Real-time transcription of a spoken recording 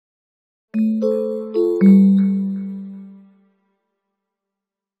One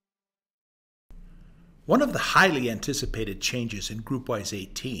of the highly anticipated changes in GroupWise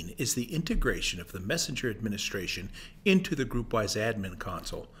 18 is the integration of the Messenger administration into the GroupWise admin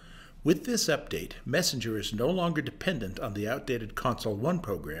console. With this update, Messenger is no longer dependent on the outdated Console 1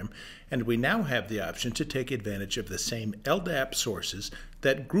 program, and we now have the option to take advantage of the same LDAP sources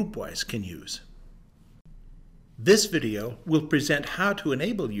that GroupWise can use. This video will present how to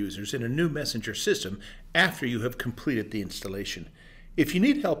enable users in a new Messenger system after you have completed the installation. If you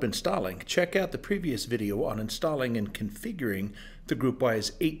need help installing, check out the previous video on installing and configuring the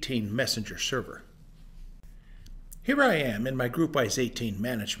GroupWise 18 Messenger server. Here I am in my GroupWise 18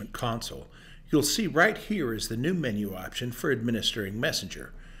 management console. You'll see right here is the new menu option for administering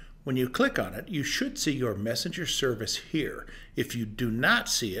Messenger. When you click on it, you should see your Messenger service here. If you do not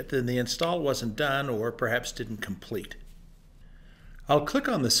see it, then the install wasn't done or perhaps didn't complete. I'll click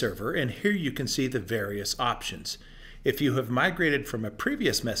on the server, and here you can see the various options. If you have migrated from a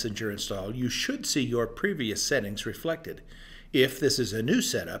previous Messenger install, you should see your previous settings reflected. If this is a new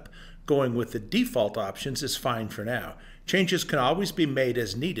setup, going with the default options is fine for now. Changes can always be made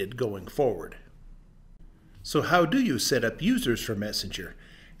as needed going forward. So how do you set up users for Messenger?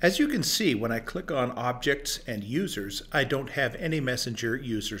 As you can see, when I click on Objects and Users, I don't have any Messenger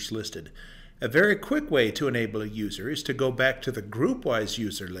users listed. A very quick way to enable a user is to go back to the GroupWise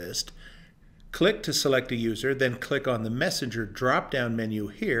user list, click to select a user, then click on the Messenger drop-down menu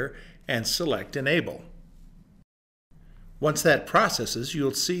here and select Enable. Once that processes,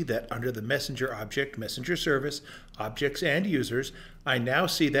 you'll see that under the Messenger object, Messenger service, Objects and Users, I now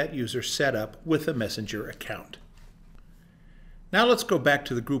see that user set up with a Messenger account. Now let's go back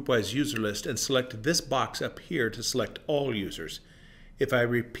to the GroupWise user list and select this box up here to select all users. If I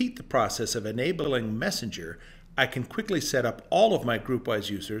repeat the process of enabling Messenger, I can quickly set up all of my GroupWise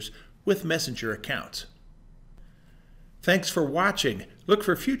users with Messenger accounts. Thanks for watching. Look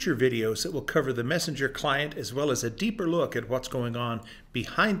for future videos that will cover the Messenger client as well as a deeper look at what's going on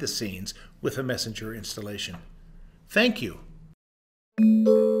behind the scenes with a Messenger installation. Thank you.